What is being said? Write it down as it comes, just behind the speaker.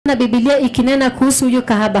na Biblia ikinena kuhusu huyu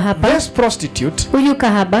kahaba hapa. This prostitute Huyu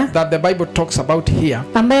kahaba that the Bible talks about here,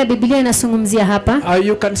 ambaye Biblia inazungumzia hapa,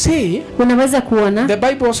 you can see unaweza kuona the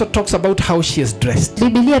Bible also talks about how she is dressed.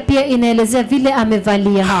 Biblia pia inaelezea vile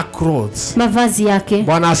amevalia, Her clothes. mavazi yake.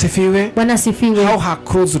 Bwana asifiwe. Bwana asifiwe. How her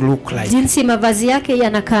clothes look like. Jinsi mavazi yake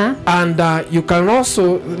yanakaa. And you can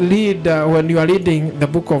also read when you are reading the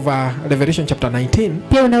book of Revelation chapter 19.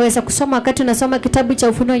 Pia unaweza kusoma wakati unasoma kitabu cha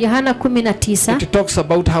Ufunuo Yohana 19. It talks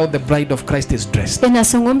about how the bride of Christ is dressed.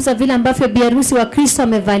 Inazungumza vile ambavyo biharusi wa Kristo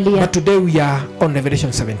amevalia. But today we are on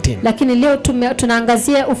Revelation 17. Lakini leo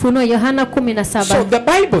tunaangazia Ufunuo Yohana 17. So the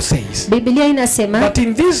Bible says, Biblia inasema that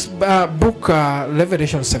in this book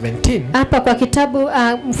Revelation 17, hapa kwa kitabu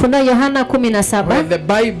Ufunuo Yohana 17, where the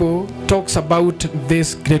Bible talks about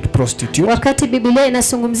this great prostitute, wakati Biblia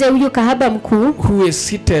inazungumzia huyu kahaba mkuu who is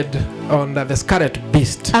seated on the scarlet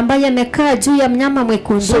beast, ambaye amekaa juu ya mnyama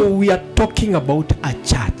mwekundu. so we are talking about a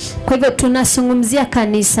church. Kwa hivyo tunazungumzia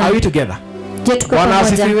kanisa. Are we together? Je, tuko Bwana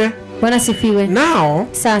pamoja? asifiwe. Bwana asifiwe. Now,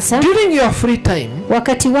 Sasa during your free time,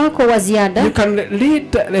 wakati wako wa ziada, you can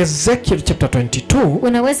read Ezekiel chapter 22.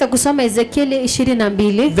 unaweza kusoma Ezekieli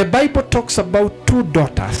 22. The Bible talks about two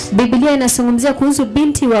daughters Biblia inazungumzia kuhusu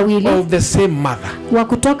binti wawili of the same mother. wa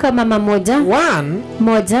kutoka mama moja.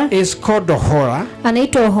 Moja Is called Ohora,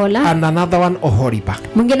 anaitwa Ohola, and another one Oholiba.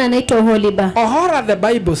 mwingine anaitwa Oholiba. Ohora, the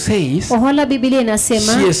Bible says, Ohola Biblia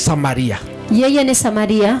inasema she is Samaria. yeye ni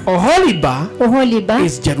Samaria. Oholiba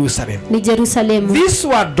is Jerusalem. ni Jerusalemu. These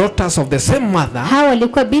were daughters of the same mother. Hawa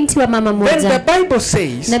walikuwa binti wa mama moja. Then the Bible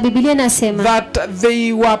says na Biblia inasema that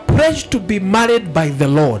they were pledged to be married by the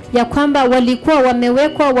Lord. ya kwamba walikuwa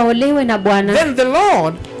wamewekwa waolewe na Bwana. Then the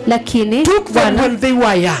Lord lakini took them when they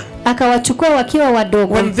were young, akawachukua wakiwa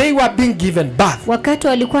wadogo, when they were being given birth, wakati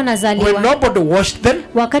walikuwa nazaliwa, when nobody washed them,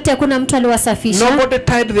 wakati hakuna mtu aliwasafisha, nobody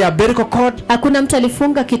tied their umbilical cord, hakuna mtu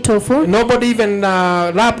alifunga kitofu, nobody even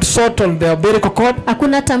rubbed salt on their umbilical cord,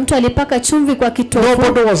 hakuna hata mtu alipaka chumvi kwa kitofu,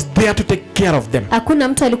 nobody was there to take care of them, hakuna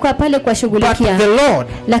mtu alikuwa pale kwa shughulikia. But the Lord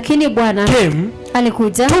lakini Bwana came,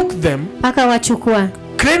 alikuja, took them, akawachukua,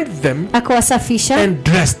 cleansed them, akawasafisha and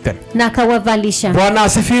dressed them. na akawavalisha. Bwana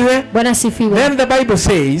asifiwe. Bwana asifiwe. Then the Bible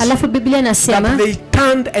says alafu Biblia inasema that they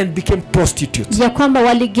turned and became prostitutes. ya kwamba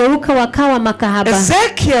waligeuka wakawa makahaba.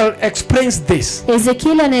 Ezekiel explains this.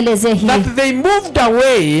 Ezekiel anaelezea hii that they moved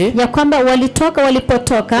away ya kwamba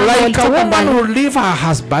walipotoka like a woman who leave her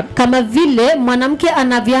husband, kama vile mwanamke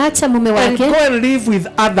anavyoacha mume wake and go and live with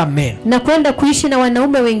other men, na kwenda kuishi na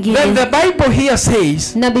wanaume wengine. Then the Bible here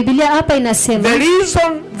says na Biblia hapa inasema the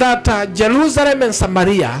reason that Jerusalem and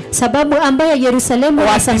Samaria, sababu ambayo Yerusalemu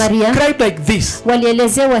na Samaria described like this,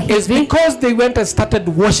 walielezewa is hivi because they went and started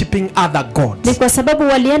worshiping other gods. ni kwa sababu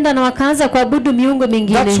walienda na wakaanza kuabudu miungu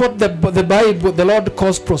mingine. That's what the Bible, the Lord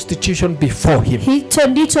calls prostitution before him. Hicho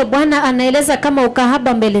ndicho Bwana anaeleza kama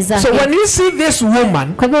ukahaba mbele zake. So when you see this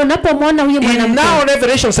woman, kwa hivyo unapomwona huyu mwanamke now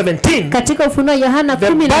Revelation 17, katika Ufunuo Yohana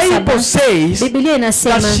 17, the Bible says Biblia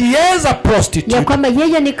inasema that she is a prostitute. ya kwamba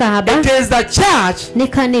yeye ni kahaba. It is the church ni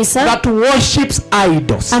kanisa that worships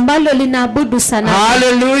idols. ambalo linaabudu sanamu.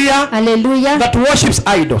 Hallelujah. Hallelujah. That worships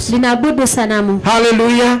idols. Linaabudu sanamu.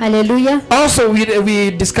 Hallelujah. Hallelujah. Also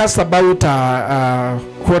we discussed about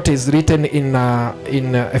what is written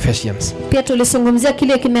in Ephesians. Pia tulizungumzia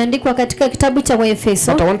kile kimeandikwa katika kitabu cha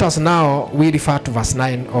Waefeso. But I want us now we refer to verse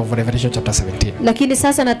 9 of Revelation chapter 17. Lakini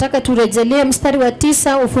sasa nataka turejelee mstari wa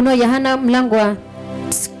 9 Ufunuo Yohana mlango wa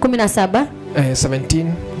 17.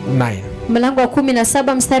 17:9. Mlango wa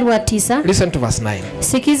 17 mstari wa 9. Listen to verse 9.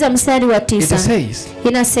 Sikiza mstari wa 9. It says,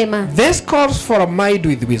 inasema, this calls for a mind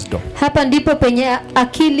with wisdom. Hapa ndipo penye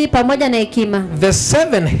akili pamoja na hekima. The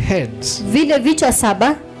seven heads, vile vichwa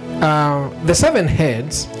saba, the seven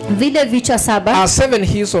heads, vile vichwa saba, are seven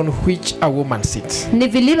hills on which a woman sits. Ni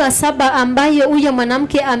vilima saba ambayo huyo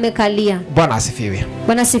mwanamke amekalia. Bwana asifiwe.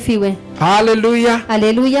 Bwana asifiwe. Hallelujah.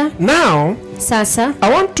 Hallelujah. Now, sasa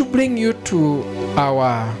I want to bring you to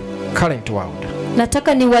our current world.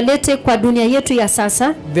 Nataka niwalete kwa dunia yetu ya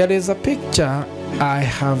sasa. There is a picture I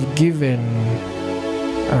have given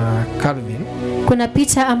Calvin. Kuna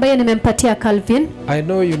picha ambayo nimempatia Calvin. I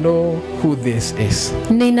know you know who this is.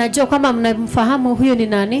 Ninajua kama mnamfahamu huyo ni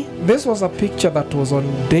nani. This was a picture that was on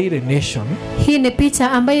Daily Nation. Hii ni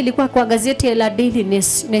picha ambayo ilikuwa kwa gazeti la Daily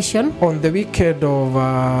Nation on the weekend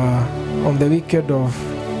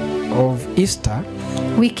of Easter.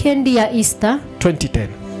 Weekend ya Easter 2010.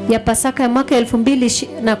 ya Pasaka ya mwaka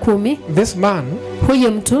 2010. This man,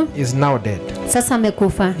 huyu mtu, is now dead. Sasa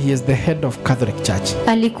amekufa. He is the head of Catholic Church.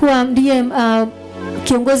 Alikuwa ndiye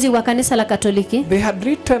kiongozi wa kanisa la Katoliki. They had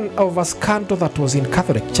written of a scandal that was in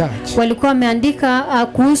Catholic Church. Walikuwa wameandika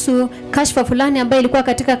kuhusu kashfa fulani ambayo ilikuwa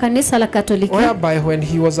katika kanisa la Katoliki. Whereby when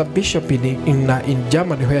he was a bishop in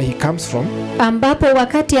Germany where he comes from, ambapo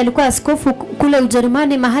wakati alikuwa askofu kule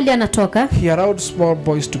Ujerumani mahali anatoka, he allowed small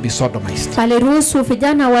boys to be sodomized. Aliruhusu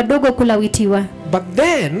vijana wadogo kulawitiwa. But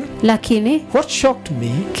then, lakini what shocked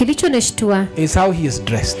me kilichonishtua is how he is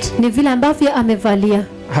dressed. Ni vile ambavyo amevalia.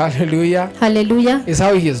 Hallelujah. Hallelujah. Is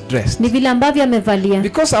how he is dressed. Ni vile ambavyo amevalia.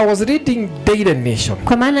 Because I was reading Daily Nation.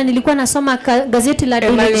 Kwa maana nilikuwa nasoma gazeti la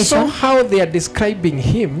Daily Nation. And I saw how they are describing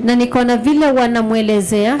him. Na nikaona vile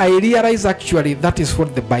wanamuelezea. I realized actually that is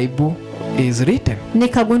what the Bible is written.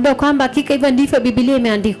 Nikagundua kwamba hakika hivyo ndivyo Biblia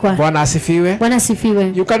imeandikwa. Bwana asifiwe. Bwana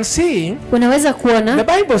asifiwe. You can see, unaweza kuona,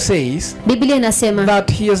 the Bible says, Biblia inasema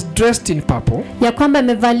that he is dressed in purple, ya kwamba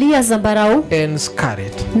amevalia zambarau and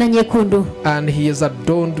scarlet, na nyekundu, and he is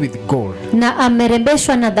adorned with gold, na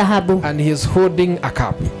amerembeshwa na dhahabu, and he is holding a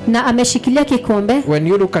cup. Na ameshikilia kikombe. When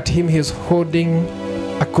you look at him, he is holding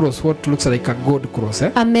a cross, what looks like a gold cross.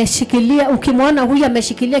 Ameshikilia, ukimwona huyu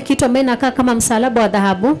ameshikilia kitu ambaye inakaa kama msalaba wa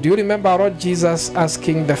dhahabu. Do you remember our Lord Jesus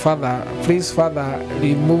asking the Father, please Father,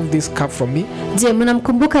 remove this cup from me? Je,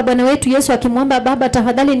 mnamkumbuka Bwana wetu Yesu akimwomba Baba,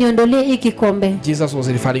 tafadhali niondolee hii kikombe? Jesus was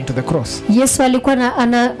referring to the cross. Yesu alikuwa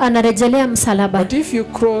anarejelea msalaba. But if you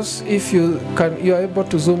are able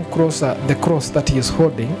to zoom closer the cross that he is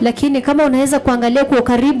holding. Lakini kama unaweza kuangalia kwa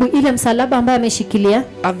karibu ile msalaba ambaye ameshikilia,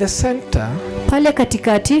 at the center, pale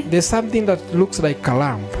katikati, there's something that looks like a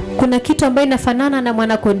lamb. Kuna kitu ambayo inafanana na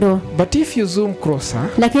mwana kondoo. But if you zoom closer,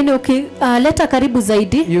 lakini ukileta karibu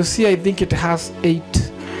zaidi, you see I think it has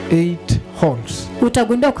eight horns.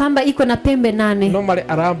 Utagundua kwamba iko na pembe 8. Normally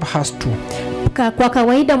a lamb has 2. Kwa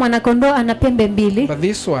kawaida mwana kondoo ana pembe 2. But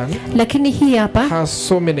this one, lakini hii hapa has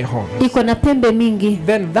so many horns. Iko na pembe mingi.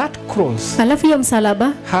 Then that cross, alafu hiyo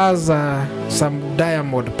msalaba, has some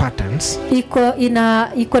diamond patterns.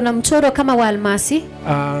 Iko na mchoro kama wa almasi.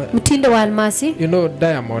 Mtindo wa almasi. You know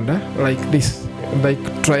diamond, like this, like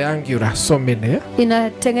triangular, so many.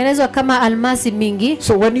 Inatengenezwa kama almasi mingi.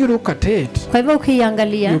 So when you look at it, kwa hivyo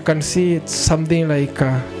ukiangalia, you can see it's something like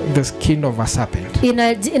the skin of a serpent.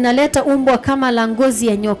 Inaleta umbo kama la ngozi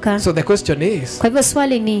ya nyoka. So the question is, kwa hivyo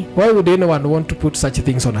swali ni, why would anyone want to put such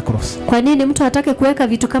things on a cross? Kwa nini mtu hatake kuweka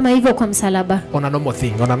vitu kama hivyo kwa msalaba? On a normal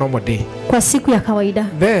thing, on a normal day. Kwa siku ya kawaida.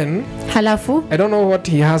 Then, halafu, I don't know what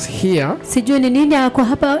he has here. Sijui ni nini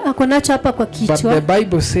ako nacho hapa kwa kichwa. But the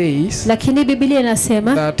Bible says, lakini Biblia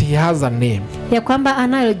inasema, that he has a name. Ya kwamba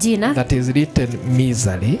anayo jina. That is written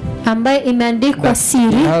miserly. Ambaye imeandikwa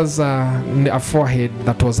siri. He has a forehead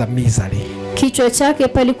that was a misery. Kichwa chake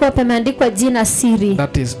palikuwa pameandikwa jina siri.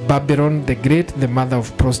 That is Babylon the Great, the mother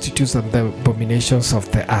of prostitutes and the abominations of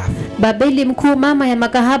the earth. Babeli mkuu, mama ya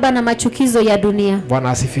makahaba na machukizo ya dunia. Bwana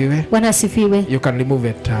asifiwe. Bwana asifiwe. You can remove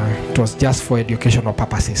it. It was just for educational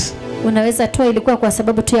purposes. Unaweza toa, ilikuwa kwa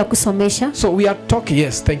sababu tu ya kusomesha. So we are talking,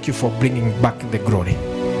 yes, thank you for bringing back the glory.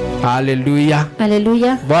 Hallelujah.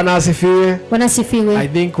 Hallelujah. Bwana asifiwe. Bwana asifiwe. I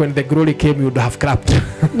think when the glory came you would have clapped.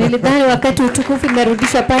 Nilidhani wakati utukufu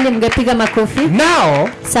umerudishwa pale mngepiga makofi. Now,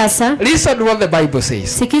 sasa, listen what the Bible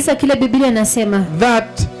says. Sikiza kile Biblia inasema.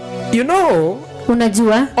 That, you know,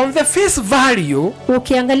 unajua, on the face value,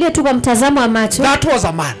 ukiangalia tu kwa mtazamo wa macho, that was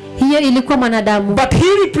a man. Hiyo ilikuwa mwanadamu. But he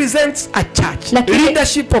represents a church.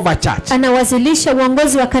 Leadership of a church. Anawasilisha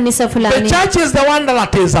uongozi wa kanisa fulani. The church is the one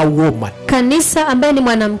that is a woman. Kanisa ambaye ni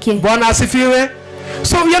mwanamke. Bwana asifiwe.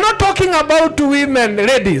 So we are not talking about women,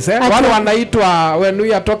 ladies. Wale wanaitwa, when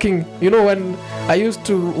we are talking, you know, when I used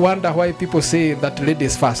to wonder why people say that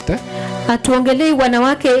ladies first. Hatuongelei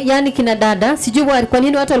wanawake, yani kina dada. Sijui kwa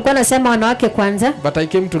nini watu walikuwa nasema wanawake kwanza. But I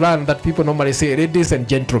came to learn that people normally say ladies and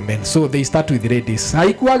gentlemen. So they start with ladies.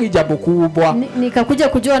 Haikuwa jambo kubwa. Nikakuja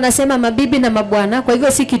kujua wanasema mabibi na mabwana, kwa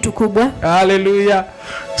hivyo si kitu kubwa. Hallelujah.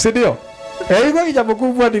 Sindio? Haikuwa jambo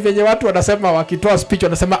kubwa, ni venye watu wanasema wakitoa speech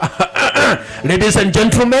wanasema ladies and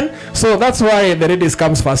gentlemen. So that's why the ladies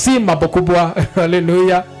comes first. Si mambo kubwa.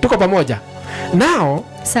 Hallelujah. Tuko pamoja. Now,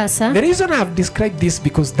 sasa, the reason I have described this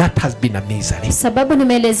because that has been a misery. Sababu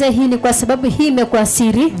nimeelezea hii ni kwa sababu hii imekuwa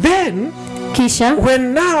siri. Then, kisha,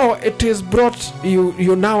 when now it is brought,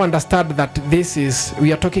 you now understand that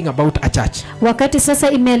we are talking about a church. Wakati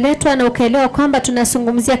sasa imeletwa na ukaelewa kwamba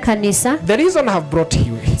tunazungumzia kanisa. The reason I have brought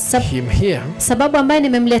him here. Sababu ambayo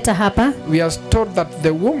nimemleta hapa. We are told that the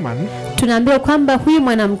woman. Tunaambiwa kwamba huyu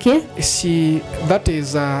mwanamke. That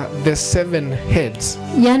is the 7 heads.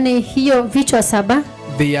 Yani hiyo vichwa 7.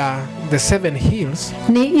 They are the 7 hills.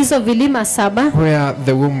 Ni hizo vilima 7. Where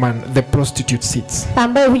the woman, the prostitute sits.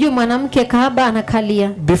 Ambayo huyu mwanamke kahaba anakalia.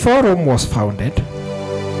 Before Rome was founded.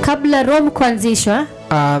 kabla Rome kuanzishwa,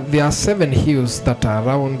 there are 7 hills that are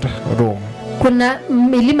around Rome. kuna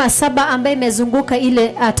milima 7 ambayo imezunguka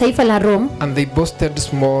ile taifa la Rome. And they boasted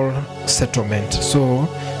small settlement. So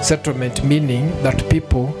settlement meaning that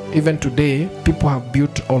people, even today, people have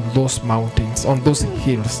built on those mountains, on those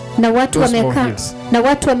hills. Na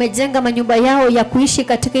watu wamejenga manyumba yao ya kuishi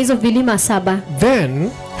katika hizo vilima 7. Then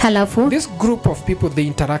halafu this group of people, they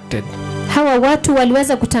interacted. Hawa watu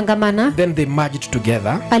waliweza kutangamana. Then they merged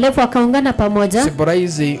together. Alafu wakaungana pamoja.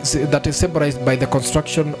 That is symbolized by the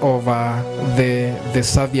construction of the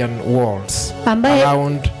Servian walls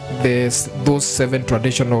around those 7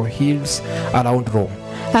 traditional hills around Rome.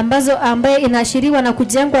 Ambayo inaashiriwa na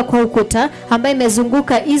kujengwa kwa ukuta ambayo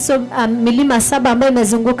imezunguka hizo milima 7 ambayo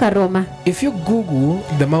imezunguka Roma. If you Google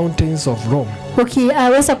the mountains of Rome,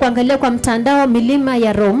 ukiweza kuangalia kwa mtandao milima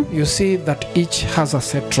ya Rome, you see that each has a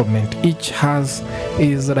settlement. Each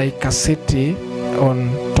is like a city on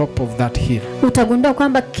top of that hill. Utagundua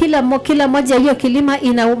kwamba kila moja hiyo kilima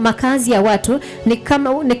ina makazi ya watu,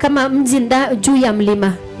 ni kama mji juu ya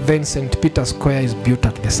mlima. Then St. Peter's Square is built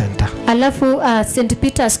at the center. Alafu St.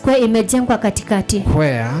 Peter's Square imejengwa katikati,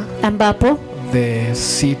 where ambapo the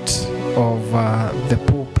seat of the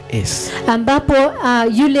Pope is. Ambapo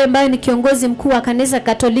yule ambaye ni kiongozi mkuu wa kanisa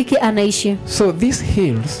Katoliki anaishi. So these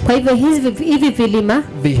hills, kwa hivyo hivi vilima,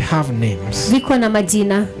 they have names. Viko na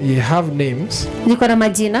majina. You have names. Viko na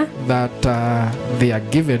majina that they are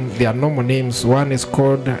given. They are normal names. One is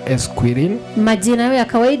called Esquilin. Majina ya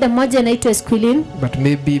kawaida, moja inaitwa Esquilin. But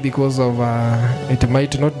maybe because of it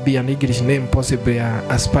might not be an English name, possibly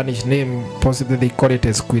a Spanish name, possibly they call it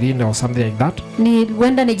Esquilin or something like that. Ni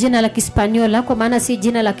huenda ni jina la Kispaniola kwa maana si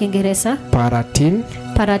jina la Kiingereza. Paratin,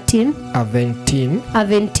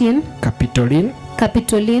 Aventin,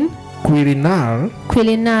 Capitolin, Quirinal,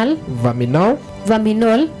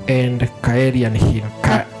 Vaminol and Caerian Hill.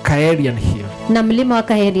 Caerian Hill. Na mlima wa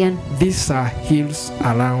Caerian. These are hills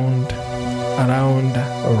around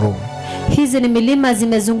Rome. Hizi ni milima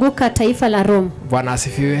zimezunguka taifa la Rome. Bwana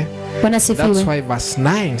asifiwe. That's why verse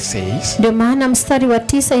 9 says, ndio maana mstari wa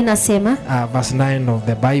 9 inasema, verse 9 of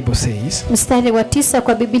the Bible says, mstari wa 9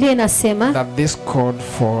 kwa Biblia inasema, that this called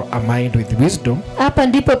for a mind with wisdom. Hapa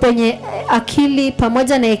ndipo penye akili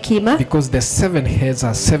pamoja na hekima. Because the 7 heads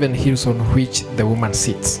are 7 hills on which the woman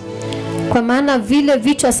sits. Kwa maana vile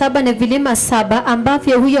vichwa 7 ni vilima 7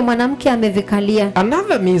 ambavyo huyo mwanamke amevikalia.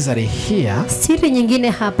 Another mystery here, siri nyingine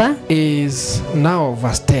hapa, is now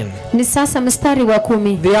verse 10. Ni sasa mstari wa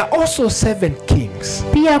 10. There are also 7 kings.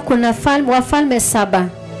 Pia kuna wafalme 7.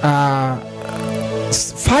 5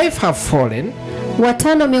 have fallen.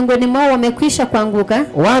 5 miongoni mwao wamekwisha kuanguka.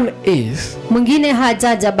 One is, mwingine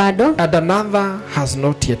hajaja bado. And another has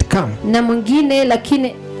not yet come. Na mwingine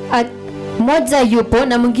lakini moja yupo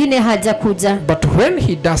na mwingine hajakuja. But when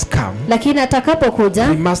he does come, lakini atakapokuja,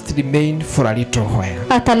 he must remain for a little while.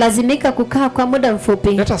 Atalazimika kukaa kwa muda mfupi.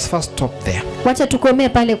 Let us first stop there. Wacha tukomee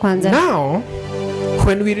pale kwanza. Now,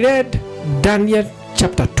 when we read Daniel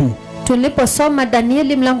chapter 2, tuliposoma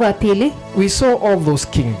Danieli mlango wa 2, we saw all those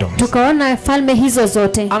kingdoms. Tukaona falme hizo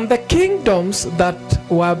zote. And the kingdoms that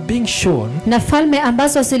were being shown, na falme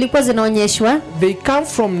ambazo zilikuwa zinaonyeshwa, they come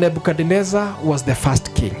from Nebuchadnezzar was the first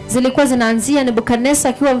king. Zilikuwa zinaanzia Nebukadneza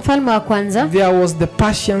akiwa mfalme wa kwanza. There was the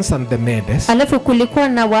Persians and the Medes. Alafu kulikuwa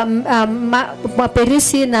na wa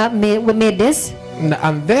Perisi na Medes.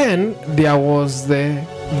 And then there was the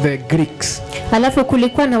Greeks. Alafu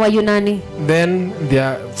kulikuwa na Wayunani. Then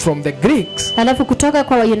from the Greeks, alafu kutoka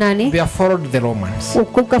kwa Wayunani, they followed the Romans.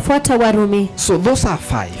 Kukafuata Warumi. So those are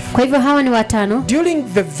 5. Kwa hivyo hawa ni 5. During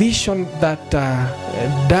the vision that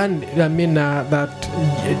that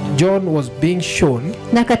John was being shown,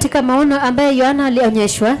 na katika maono ambayo Yohana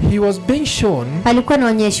alionyeshwa, he was being shown, alikuwa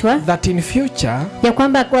anaonyeshwa that in future, ya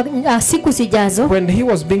kwamba siku zijazo, when he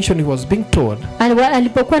was being shown, he was being told,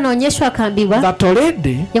 alipokuwa anaonyeshwa akaambiwa, that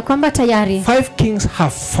already ya kwamba tayari 5 kings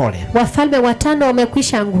have fallen. Wafalme 5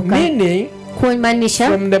 wamekwisha anguka. Meaning, kumaanisha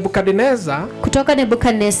from Nebuchadnezzar, kutoka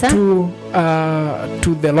Nebukadneza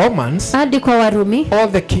to the Romans, hadi kwa Warumi,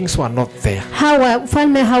 all the kings were not there. Hawa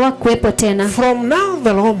falme hawakuwepo tena. From now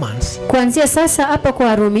the Romans, kuanzia sasa hapa kwa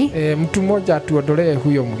Warumi, mtu mmoja atuondolee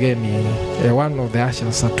huyo mgeni, one of the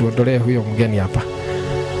ushers atuondolee huyo mgeni hapa.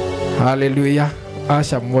 Hallelujah.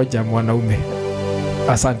 Asha mmoja mwanaume.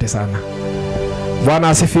 Asante sana. Bwana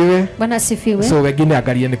asifiwe. Bwana asifiwe. So wengine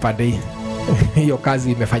angalieni pande hii. Hiyo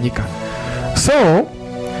kazi imefanyika. So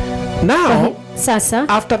now, sasa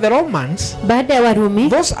after the Romans, baada ya Warumi,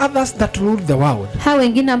 those others that ruled the world, hao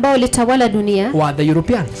wengine ambao walitawala dunia, were the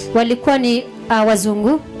Europeans. Walikuwa ni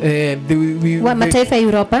wazungu wa mataifa ya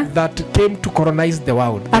Europa that came to colonize the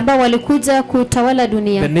world, ambao walikuja kutawala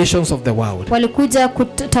dunia, the nations of the world. walikuja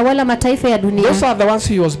kutawala mataifa ya dunia. Those are the ones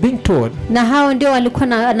he was being told, na hao ndio walikuwa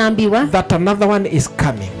naambiwa that another one is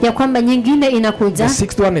coming, ya kwamba nyingine inakuja, the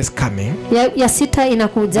sixth one is coming, ya sita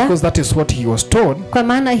inakuja, because that is what he was told. kwa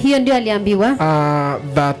maana hiyo ndio aliambiwa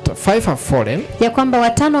That 5 have fallen, ya kwamba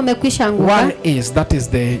 5 wamekwisha anguka. one is, that is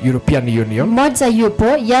the European Union, mmoja yupo,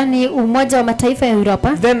 yani umoja wa mataifa ya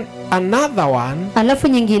Europa, then another one, alafu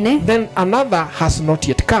nyingine, then another has not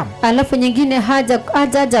yet come, alafu nyingine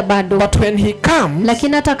hajaja bado. but when he comes,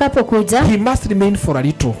 lakini atakapokuja he must remain for a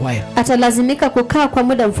little while. atalazimika kukaa kwa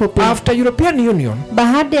muda mfupi. After European Union,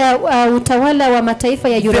 baada ya utawala wa mataifa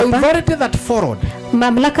ya the Europa, authority that followed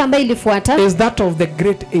mamlaka ambayo ilifuata is that of the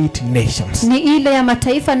great 8 nations, ni ile ya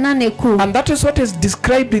mataifa 8 kuu, and that is what is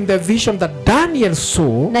described in the vision that Daniel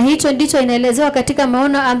saw, na hicho ndicho inaelezewa katika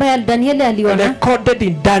maono ambayo Danieli aliona, recorded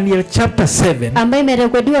in Daniel chapter 7, ambayo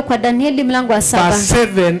imerekodiwa kwa Danieli mlango wa 7 verse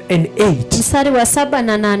 7 and 8, mstari wa 7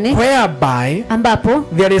 na 8, whereby ambapo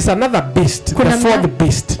there is another beast, the fourth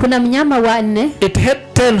beast. kuna mnyama wa 4, It had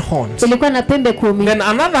 10 horns. ilikuwa na pembe 10. Then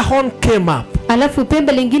another horn came up alafu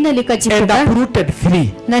pembe lingine and likachipuka uprooted 3.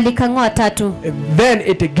 na likang'oa 3. Then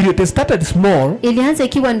it grew. It started small ilianza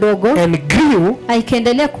ikiwa ndogo and grew,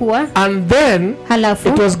 ikaendelea kuwa, and then halafu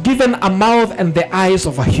it was given a mouth and the eyes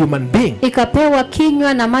of a human being. ikapewa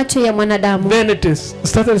kinywa na macho ya mwanadamu. Then it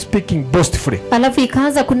started speaking boastfully. Alafu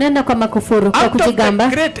ikaanza kunena kwa makufuru, kwa Out of the kujigamba.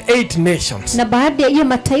 great 8 nations, Na baada ya hiyo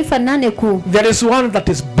mataifa 8 kuu, there is one that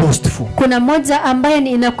is boastful. kuna moja ambaye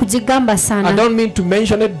ni inakujigamba I sana. don't mean to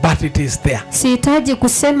mention it, but it is there. Sihitaji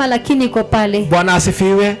kusema, lakini iko pale. Bwana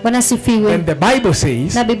asifiwe. Wanasifiwe. And the Bible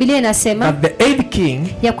says Na Biblia inasema that the 8th king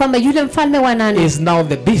ya kwamba yule mfalme wa 8 is now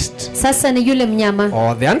the beast, sasa ni yule mnyama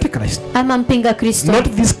or the Antichrist, ama mpinga Kristo, not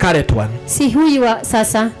this current one. si huyu wa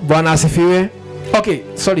sasa. Bwana asifiwe. Okay,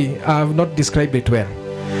 sorry, I have not described it well.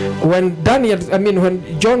 When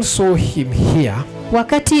John saw him here,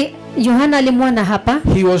 Wakati Yohana alimwona hapa,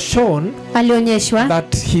 he was shown alionyeshwa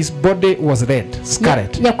that his body was red,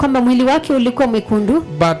 scarlet. ya kwamba mwili wake ulikuwa mwekundu,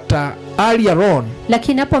 But earlier on,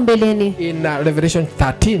 lakini hapo mbeleni in Revelation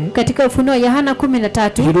 13, katika Ufunuo Yohana he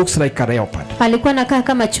 13 looks like a leopard. alikuwa anakaa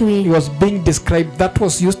kama He chui. was being described, that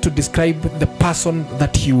was used to describe the person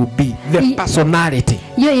that he would be, the personality.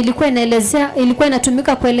 Hiyo ilikuwa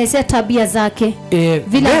inatumika kuelezea tabia zake,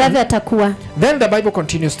 vile ambavyo atakuwa. Then the Bible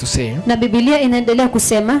continues to say, Na Biblia inaendelea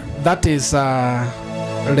kusema, that is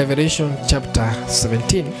Revelation chapter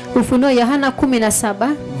 17, Ufunuo Yohana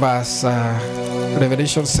 17, verse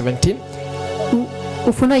Revelation 17.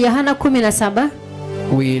 Ufunuo Yohana 17,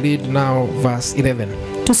 We read now verse 11.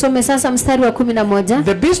 tusome sasa mstari wa 11.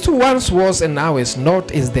 The beast who once was and now is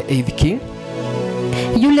not is the 8th king.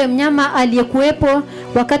 Yule mnyama aliyekuwepo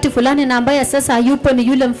wakati fulani na ambaye sasa hayupo ni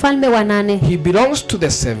yule mfalme wa 8. He belongs to the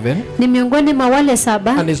 7 Ni miongoni mwa wale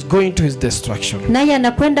 7, and is going to his destruction. naye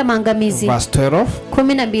anakwenda maangamizi. Verse 12.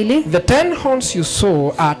 12. The 10 horns you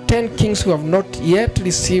saw are 10 kings who have not yet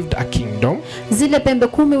received a kingdom, Zile pembe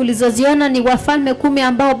 10 ulizoziona ni wafalme 10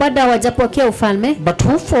 ambao bado hawajapokea ufalme, but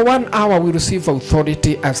who for 1 hour will receive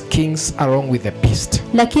authority as kings along with the beast.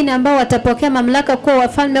 lakini ambao watapokea mamlaka kuwa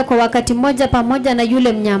wafalme kwa wakati mmoja pamoja na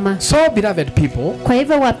yule mnyama. So beloved people, Kwa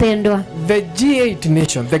hivyo wapendwa, the G8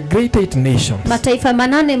 nation, the great 8 nations, mataifa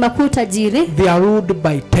 8 makuu tajiri they are ruled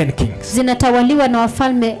by 10 kings. zinatawaliwa na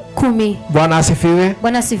wafalme 10. Bwana asifiwe.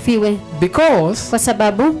 Bwana sifiwe. Because Kwa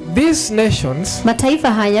sababu these nations,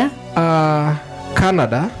 mataifa haya,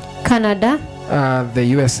 Canada, Canada,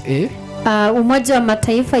 the USA, umoja wa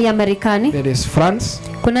mataifa ya Marekani, there is France,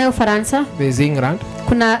 kunayo Faransa, there is England,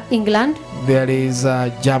 kuna England, there is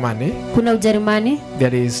Germany, kuna Ujerumani,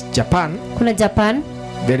 there is Japan, kuna Japan,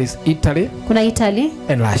 there is Italy, kuna Italy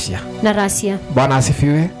and Russia. na Russia. Bwana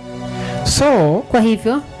asifiwe. So Kwa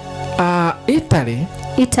hivyo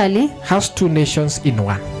Italy has 2 nations in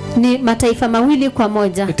one. ni mataifa mawili kwa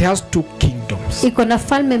moja. It has 2 kingdoms. Iko na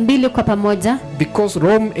falme 2 kwa pamoja, Because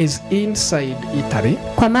Rome is inside Italy,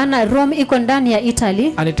 kwa maana Rome iko ndani ya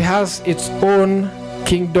Italy, and it has its own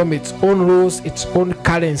kingdom, its own rules, its own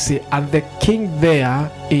currency, and the king there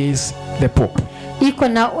is the Pope. iko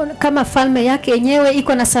na kama falme yake yenyewe,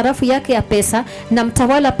 iko na sarafu yake ya pesa, na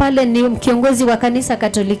mtawala pale ni kiongozi wa kanisa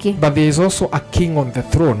Katoliki. But there is also a king on the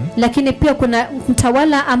throne, Lakini pia kuna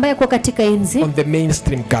mtawala ambaye kwa katika enzi on the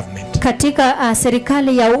mainstream government. katika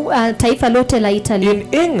serikali ya taifa lote la Italy. In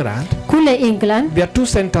England, Kule England there are two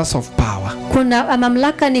centers of power. kuna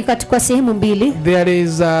mamlaka ni katika sehemu mbili. There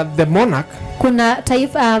is the monarch, kuna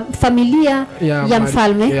taifa familia ya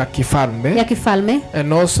mfalme ya kifalme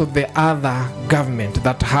and also the other government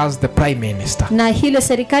that has the prime minister. Na hilo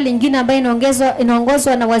serikali nyingine ambayo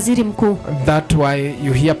inaongozwa na waziri mkuu. That why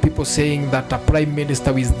you hear people saying that a prime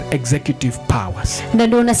minister with executive powers. Na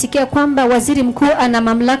ndio unasikia kwamba waziri mkuu ana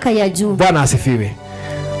mamlaka ya juu. Bwana asifiwe.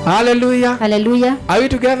 Hallelujah. Hallelujah. Are we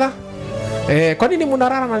together? Kwa nini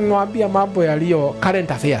mnarara na niwaambia mambo yaliyo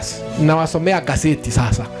current affairs? Nawasomea gazeti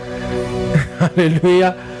sasa.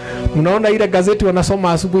 Hallelujah. Mnaona ile gazeti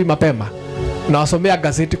wanasoma asubuhi mapema? Nawasomea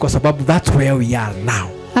gazeti kwa sababu that's where we are now.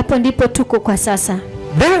 Hapo ndipo tuko kwa sasa.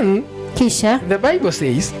 Then kisha the Bible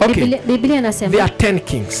says, okay, Biblia inasema there are 10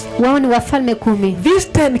 kings. Wao ni wafalme 10. These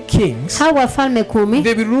 10 kings, hao wafalme 10,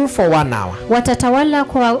 they will rule for 1 hour. Watatawala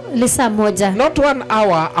kwa lisaa moja. Not 1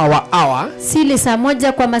 hour, our hour. Si lisaa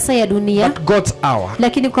moja kwa masaa ya dunia, but God's hour.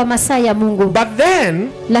 Lakini kwa masaa ya Mungu. But then,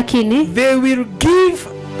 lakini they will give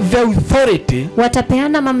the authority,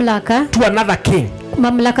 watapeana mamlaka, to another king.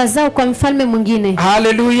 Mamlaka zao kwa mfalme mwingine.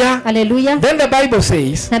 Hallelujah. Hallelujah. Then the Bible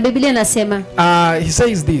says, na Biblia inasema, he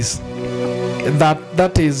says this,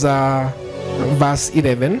 that is verse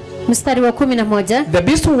 11. Mstari wa 11. The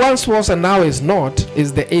beast who once was and now is not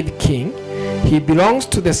is the 8th king. He belongs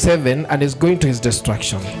to the 7 and is going to his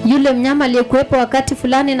destruction. Yule mnyama aliyekuwepo wakati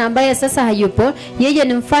fulani na ambaye sasa hayupo, yeye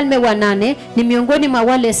ni mfalme wa 8, ni miongoni mwa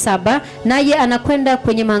wale 7, naye anakwenda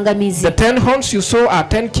kwenye maangamizi. The 10 horns you saw are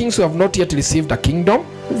 10 kings who have not yet received a kingdom.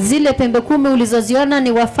 Zile pembe 10 ulizoziona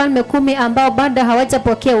ni wafalme 10 ambao bado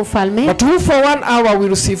hawajapokea ufalme. But who for 1 hour will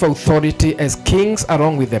receive authority as kings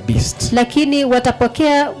along with the beast. Lakini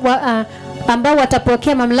watapokea ambao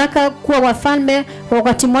watapokea mamlaka kuwa wafalme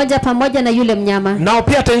wakati mmoja pamoja na yule mnyama. Now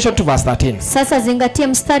pay attention to verse 13. Sasa zingatia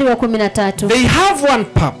mstari wa 13. They have one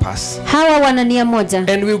purpose. Hawa wana nia moja.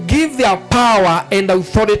 And will give their power and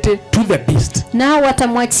authority to the beast. Nao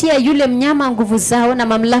watamwachia yule mnyama nguvu zao na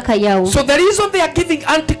mamlaka yao. So the reason they are giving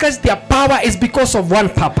Antichrist their power is because of one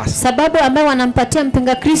purpose. Sababu ambayo wanampatia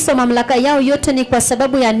mpinga Kristo mamlaka yao yote ni kwa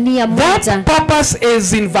sababu ya nia moja. That purpose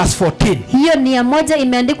is in verse 14. Hiyo nia moja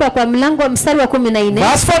imeandikwa kwa mlango mstari wa 14.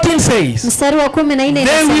 Verse 14 says, mstari wa 14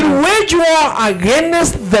 inasema, they will wage war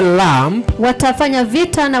against the lamb, watafanya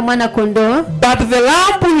vita na mwana kondoo, but the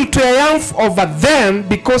lamb will triumph over them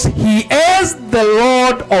because he is the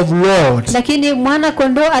Lord of lords. Lakini mwana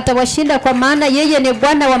kondoo atawashinda kwa maana yeye ni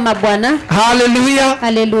Bwana wa mabwana. Hallelujah.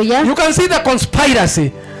 Hallelujah. You can see the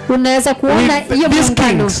conspiracy. Unaweza kuona hiyo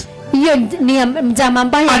muungano. Hiyo ni mjama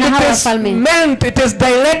ambayo na hawa wafalme. It is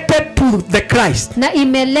directed to the Christ. Na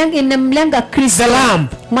imemlenga Kristo. The lamb.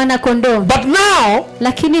 Mwana kondoo. But now,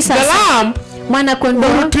 lakini sasa, the lamb mwana kondoo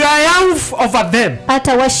will triumph over them.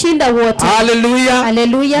 Atawashinda wote. Hallelujah.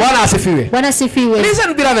 Hallelujah. Bwana asifiwe. Bwana asifiwe.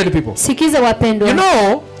 Listen, beloved people. Sikiza wapendwa. You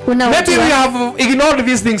know, maybe we have ignored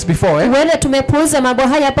these things before. Wale tumepuuza mambo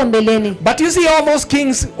haya hapo mbeleni. But you see all those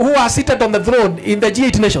kings who are seated on the throne in the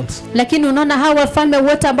G8 nations. Lakini unaona hawa wafalme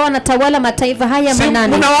wote ambao wanatawala mataifa haya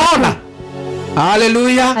manane. Unawaona?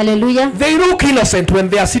 Hallelujah. Hallelujah. They look innocent when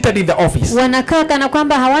they are seated in the office. Wanakaa kana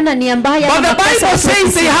kwamba hawana nia mbaya. But the Bible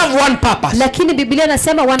says they have one purpose. Lakini Biblia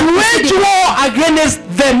inasema to wage war against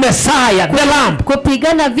the Messiah, the Lamb.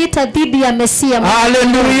 Kupigana vita dhidi ya Mesia.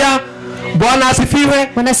 Hallelujah. Bwana asifiwe.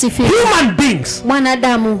 Bwana asifiwe. Human beings,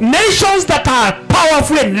 wanadamu, nations that are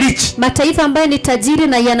powerful and rich, mataifa ambayo ni tajiri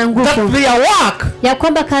na yana nguvu, that their work ya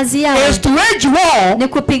kwamba kazi yao is to wage war ni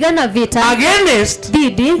kupigana vita against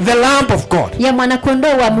dhidi the Lamb of God. ya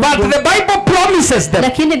mwanakondoo wa Mungu. But the Bible promises them,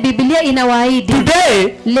 lakini Biblia inawaahidi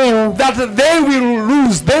today, leo, that they will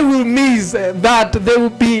lose, they will miss, that they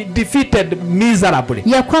will be defeated miserably,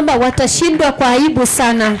 ya kwamba watashindwa kwa aibu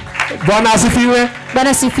sana. Bwana asifiwe. Bwana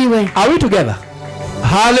asifiwe. Are we together?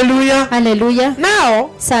 Hallelujah. Hallelujah. Now,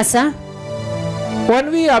 sasa, when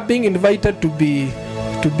we are being invited to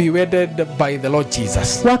be wedded by the Lord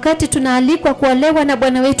Jesus, wakati tunaalikwa kuolewa na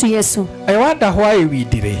Bwana wetu Yesu, I wonder why we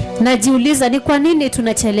delay. Najiuliza ni kwa nini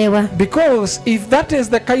tunachelewa? Because if that is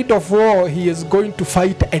the kind of war he is going to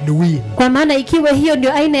fight and win, kwa maana ikiwa hiyo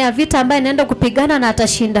ndio aina ya vita ambayo anaenda kupigana na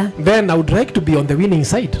atashinda, then I would like to be on the winning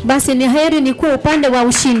side. Basi ni heri nikuwe upande wa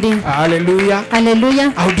ushindi. Hallelujah.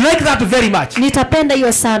 Hallelujah. I would like that very much. Nitapenda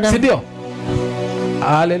hiyo sana. Sindio?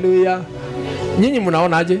 Hallelujah. Nyinyi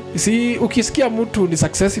mnaonaje? Si ukisikia mtu ni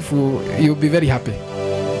successful, you'll be very happy.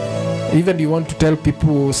 Even you want to tell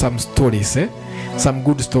people some stories, some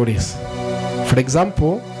good stories. For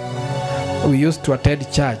example, we used to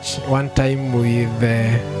attend church one time with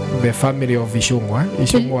the family of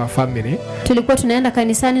Ishungwa family. Tulikuwa tunaenda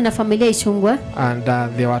kanisani na familia Ishungwa. And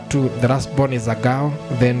there were two. The last born is a girl,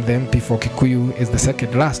 then the MP for Kikuyu is the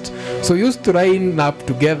second last. So we used to line up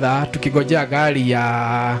together tukigojea gari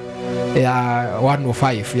ya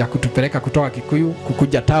 105 ya kutupeleka kutoka Kikuyu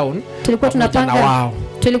kukuja town.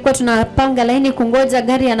 Tulikuwa tunapanga laini kungoja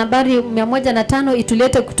gari ya nambari 105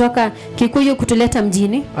 itulete kutoka Kikuyu kutuleta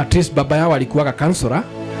mjini. At least baba yao alikuwa kansora,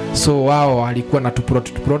 so wao walikuwa na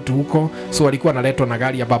tuprot huko, so walikuwa naletwa na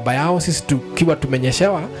gari ya baba yao. Sisi tukiwa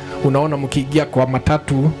tumenyeshewa, unaona mkiingia kwa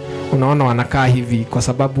matatu unaona wanakaa hivi kwa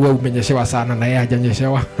sababu wewe umenyeshewa sana na yeye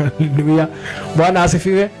hajanyeshewa. Haleluya. Bwana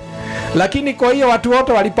asifiwe. Lakini kwa hiyo watu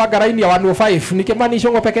wote walipanga laini ya 105. Nikimani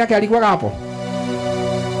Shongo peke yake alikuwa hapo.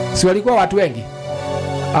 Si walikuwa watu wengi.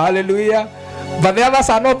 Hallelujah. But the others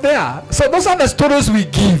are not there. So those are the stories we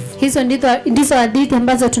give. Hizo ndizo hadithi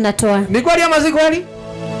ambazo tunatoa. Ni kweli ama si kweli?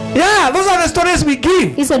 Yeah, those are the stories we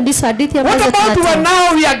give. Hizo ndizo hadithi ambazo tunatoa. What about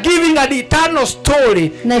now we are giving an eternal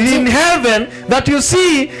story in heaven that you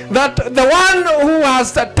see that the one who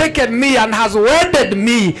has taken me and has wedded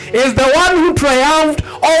me is the one who triumphed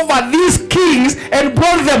over these kings and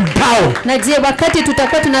brought them down. Na je, wakati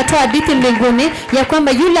tutakuwa tunatoa hadithi mbinguni ya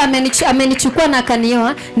kwamba yule amenichukua na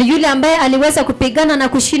akanioa ni yule ambaye aliweza kupigana na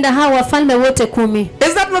kushinda hao wafalme wote 10.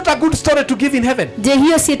 Is that not a good story to give in heaven? Je,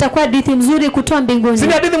 hiyo si itakuwa hadithi nzuri kutoa mbinguni? Si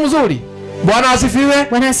hadithi nzuri? Bwana asifiwe.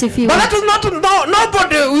 Bwana asifiwe. But that is not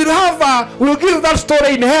nobody will give that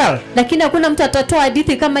story in hell. Lakini hakuna mtu atatoa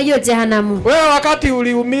hadithi kama hiyo jehanamu. Wewe wakati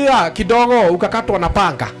uliumia kidogo ukakatwa na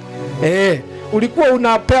panga. Ulikuwa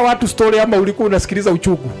unapea watu story ama ulikuwa unasikiliza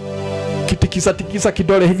uchungu? Tikisa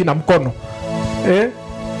kidole hivi na mkono.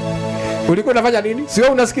 Ulikuwa unafanya nini?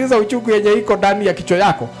 Sio unasikiliza uchungu yenye iko ndani ya kichwa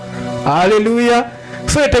yako. Hallelujah.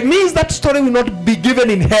 So it means that story will not be given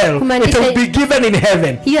in hell. It will be given in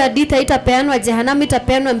heaven. Hiyo hadithi itapeanwa jehanamu,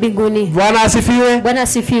 itapeanwa mbinguni. Bwana asifiwe. Bwana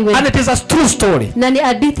asifiwe. And it is a true story. Na ni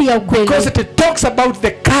hadithi ya ukweli. Because it talks about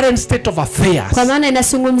the current state of affairs. Kwa maana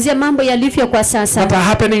inazungumzia mambo yalivyo kwa sasa. That are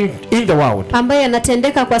happening in the world. Ambayo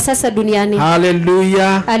yanatendeka kwa sasa duniani.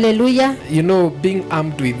 Hallelujah. Hallelujah. You know, being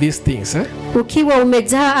armed with these things, ukiwa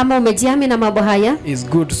umejaa ama umejihami na mambo haya is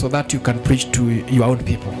good so that you can preach to your own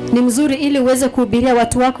people. Ni mzuri ili uweze kuhubiria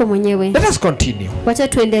watu wako mwenyewe. Let us continue. Wacha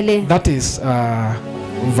tuendelee. That is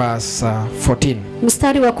verse 14.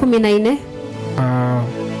 Mstari wa 14.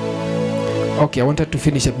 Okay, I wanted to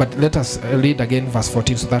finish it, but let us read again verse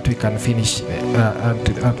 14 so that we can finish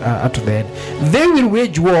at the end. They will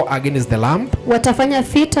wage war against the Lamb. Watafanya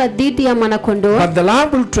vita dhidi ya mwanakondoo. But the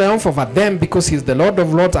Lamb will triumph over them because he is the Lord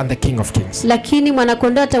of Lords and the King of Kings. Lakini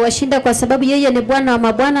mwanakondoo atawashinda kwa sababu yeye ni Bwana wa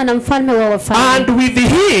mabwana na mfalme wa wafalme. And with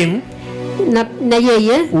him na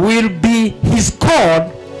yeye will be his cord.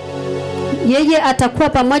 Yeye atakuwa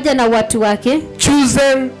pamoja na watu wake,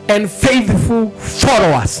 chosen and faithful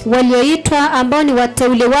followers, walioitwa ambao ni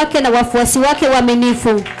wateule wake na wafuasi wake waaminifu.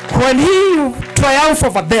 When he triumph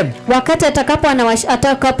over them, wakati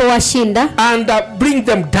atakapowashinda and bring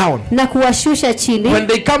them down, na kuwashusha chini. When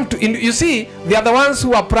they come to, you see, they are the ones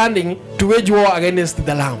who are planning to wage war against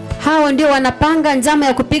the Lamb. Hao ndio wanapanga njama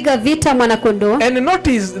ya kupiga vita mwanakondoo. And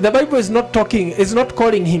notice the Bible is not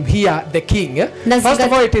calling him here the king. First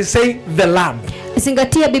of all, it is saying the Lamb.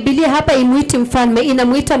 Zingatia Biblia hapa imuiti mfalme,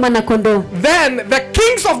 inamuita mwanakondoo. Then the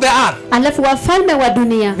kings of the earth, alafu wafalme wa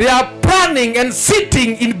dunia, they are planning and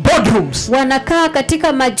sitting in boardrooms, wanakaa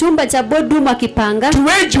katika majumba ya boardroom wakipanga to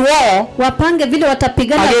wage war, wapange vile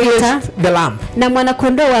watapigana vita the Lamb, na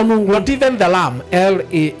mwanakondoo wa Mungu. Not even the Lamb,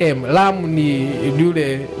 L-A-M. Lamb ni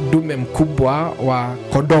yule dume mkubwa wa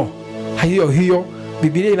kondoo. Hiyo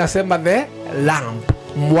Biblia inasema the Lamb,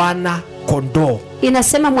 mwana kondoo.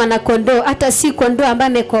 Inasema mwana kondoo, hata si kondoo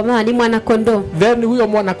ambaye amekomaa, ni mwana kondoo. Then huyo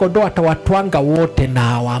mwana kondoo atawatwanga wote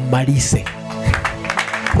na awamalize.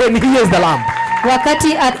 When he is the Lamb, wakati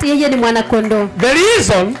yeye ni mwana kondoo. The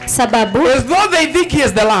reason, sababu, is though they think he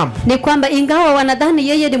is the Lamb, ni kwamba ingawa wanadhani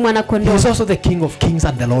yeye ni mwana kondoo, he is also the King of Kings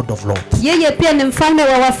and the Lord of Lords. Yeye pia ni mfalme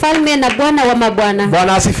wa wafalme na Bwana wa mabwana.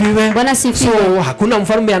 Bwana asifiwe. Bwana asifiwe. So hakuna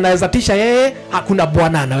mfalme anaweza tisha yeye, hakuna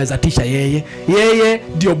bwana anaweza tisha yeye. Yeye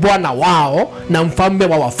ndio Bwana wao na mfalme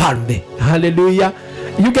wa wafalme. Hallelujah.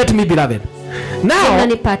 You get me, beloved? Now,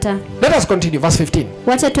 let us continue verse 15.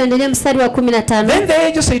 Wacha tuendelee mstari wa 15. Then the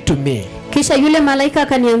angel said to me, kisha yule malaika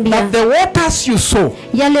akaniambia, that the waters you saw,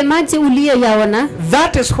 yale maji uliyoyaona,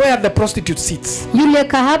 that is where the prostitute sits. Yule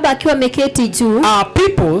kahaba akiwa ameketi juu, are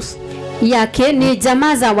peoples yake ni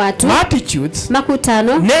jamaa za watu, multitudes,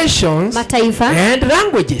 makutano, nations, mataifa and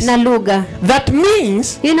languages. na lugha. That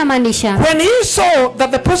means Inamaanisha when he saw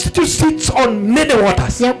that the prostitute sits on many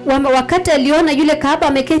waters, wakati aliona yule kahaba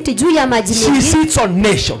ameketi juu ya maji she mengi, sits on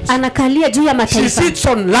nations, anakalia juu ya she mataifa, sits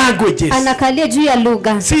on languages, anakalia juu ya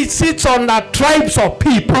lugha, she sits on tribes of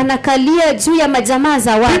people, anakalia juu ya majamaa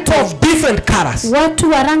za watu, people of different colors.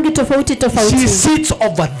 watu wa rangi tofauti She tofauti, sits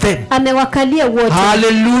over them. amewakalia wote.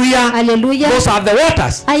 Hallelujah. Hallelujah. Those are the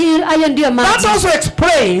waters. Hayo ndio maji. That also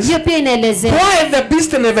explains Hiyo pia inaelezea why the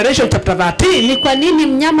beast in Revelation chapter 13 ni kwa nini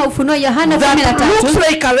mnyama Ufunuo Yohana that 13 looks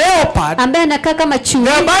like a leopard, ambaye anakaa kama chui,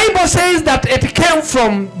 the Bible says that it came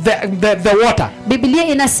from the water. Biblia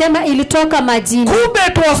inasema ilitoka majini. Kumbe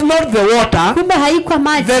it was not the water, Kumbe haikuwa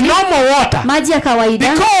maji, the normal water, maji ya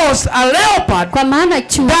kawaida, because a leopard kwa maana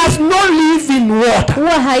chui does not live in water.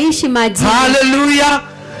 huwa haishi maji. Hallelujah.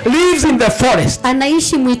 Lives in the forest.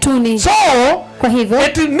 Anaishi mwituni. So Kwa hivyo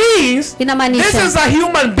it means this inamaanisha is a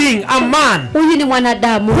human being, a man huyu ni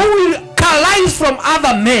mwanadamu who will rise from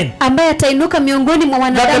other men, ambaye atainuka miongoni mwa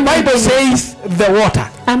that the wanadamu Bible wengine, says the water,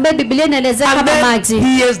 ambaye Biblia inaelezea and kama then maji.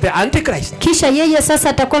 he is the Antichrist. Kisha yeye sasa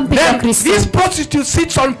atakuwa mpinga Then Kristo, this prostitute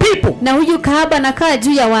sits on people, na huyu kahaba anakaa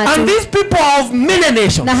juu ya and watu, these people are of many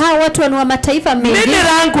nations, na hao watu wana mataifa mengi, many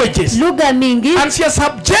languages, lugha mingi, and she has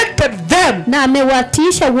subjected them, na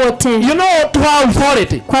amewatiisha wote to her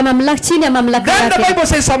authority. kwa mamlaka, chini ya mamlaka Then the yake. Bible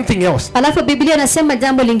says something else. Alafu Biblia inasema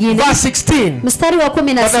jambo lingine, Verse 16. mstari wa But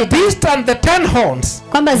the 16, beast and the 10 horns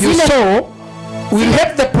kwamba you zile saw will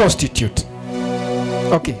hate the prostitute.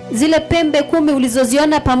 Okay. zile pembe 10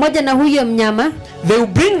 ulizoziona pamoja na huyo mnyama, They will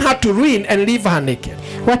bring her to ruin and leave her naked.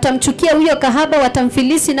 watamchukia huyo kahaba,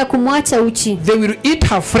 watamfilisi na kumwacha uchi. They will eat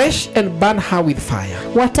her flesh and burn her with fire.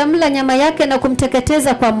 Watamla nyama yake na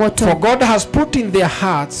kumteketeza kwa moto. For God has put in their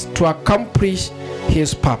hearts to accomplish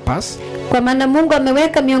his purpose, Kwa maana Mungu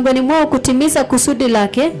ameweka miongoni mwao kutimiza kusudi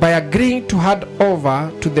lake, by agreeing to hand over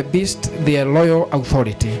to the beast their loyal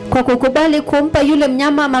authority, kwa kukubali kumpa yule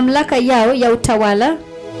mnyama mamlaka yao ya utawala,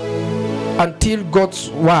 until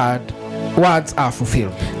God's words are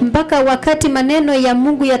fulfilled. mpaka wakati maneno ya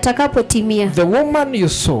Mungu yatakapotimia. The woman you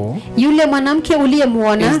saw Yule mwanamke is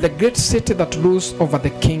uliyemuona the great city that rules over the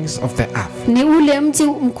kings of the earth. ni ule mji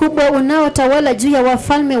mkubwa unaotawala juu ya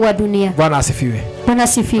wafalme wa dunia. Bwana asifiwe. Bwana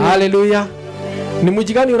sifiwe. Hallelujah. Ni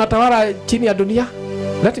mji gani unatawala chini ya dunia?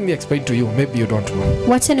 Let me explain to you, maybe you don't know.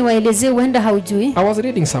 Wacha niwaelezee, huenda haujui. I was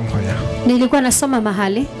reading somewhere Nilikuwa nasoma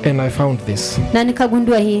mahali and I found this. na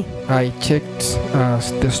nikagundua hii. I checked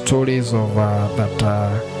the stories of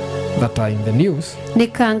that are in the news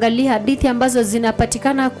Nikaangalia hadithi ambazo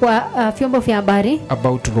zinapatikana kwa vyombo vya habari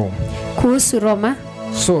about Rome. kuhusu Roma.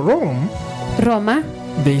 So Roma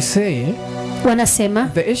they say wanasema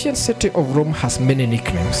the ancient city of Rome has many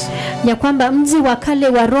nicknames. ya kwamba mji wa kale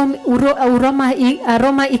wa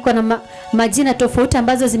Roma iko na majina tofauti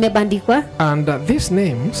ambazo zimebandikwa. And these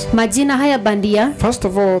names, Majina haya bandia, first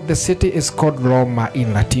of all, the city is called Roma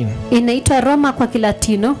in Latin, inaitwa Roma kwa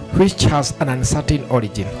Kilatino, which has an uncertain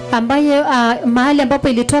origin. ambayo mahali ambapo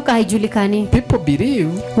ilitoka haijulikani. People believe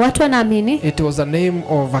Watu wanaamini it was the name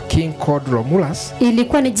of a king called Romulus,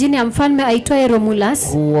 ilikuwa ni jina ya mfalme aitwaye Romulus,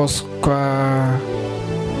 who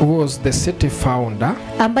was the city founder,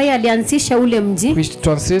 ambaye alianzisha ule mji, which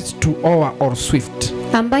translates to oar or swift,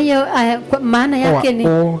 ambayo maana yake ni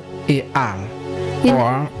O-A-R,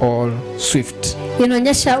 oar or swift.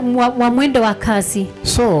 inaonyesha wa mwendo wa kasi.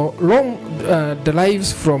 So Rome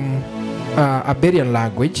derives from Iberian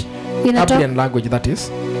language, that is,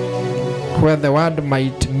 where the word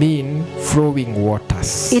might mean flowing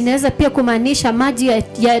waters. Inaweza pia kumaanisha maji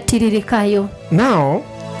ya tiririkayo. Now,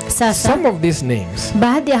 Sasa some of these names,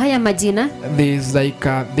 baadhi ya haya majina there's like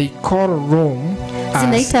they call Rome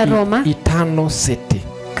zinaita Roma eternal city,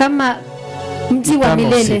 kama mji wa Eternal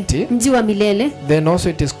milele, city. mji wa milele. Then also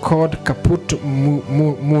it is called Caput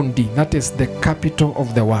Mundi, that is the capital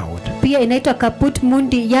of the world. Pia inaitwa Caput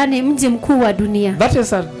Mundi, yani mji mkuu wa dunia. That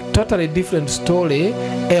is a totally different story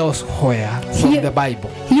elsewhere from the Bible.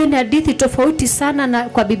 Hiyo ni hadithi tofauti sana na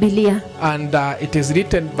kwa Biblia. And it is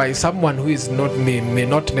written by someone who is may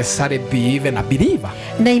not necessarily be even a believer.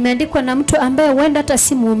 Na imeandikwa na mtu ambaye huenda hata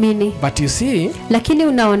si muumini. But you see, lakini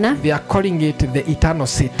unaona they are calling it the eternal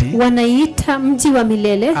city. Wanaiita mji wa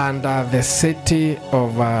milele. And the city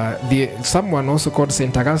of someone also called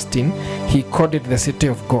Saint Augustine, he called it the city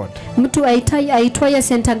of God. Mtu aitwaye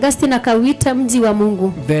Saint Augustine akauita mji wa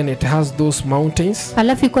Mungu. Then it has those mountains.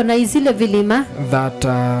 Alafu iko na zile vilima. That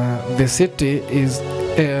the city is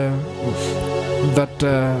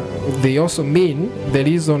they also mean the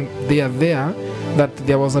reason they are there, that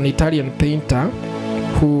there was an Italian painter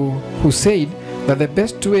who said that the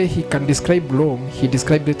best way he can describe Rome, he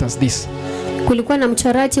described it as this. Kulikuwa na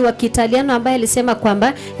mchoraji wa Kiitaliano ambaye alisema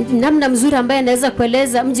kwamba namna mzuri ambaye anaweza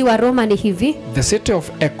kueleza mji wa Roma ni hivi. The city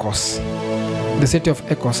of echoes. The city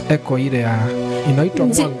of echoes, echo ile inaitwa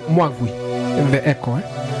mwangwi. The echo,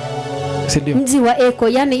 mji wa echo,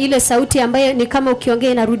 yani ile sauti ambayo ni kama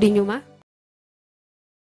ukiongea inarudi nyuma.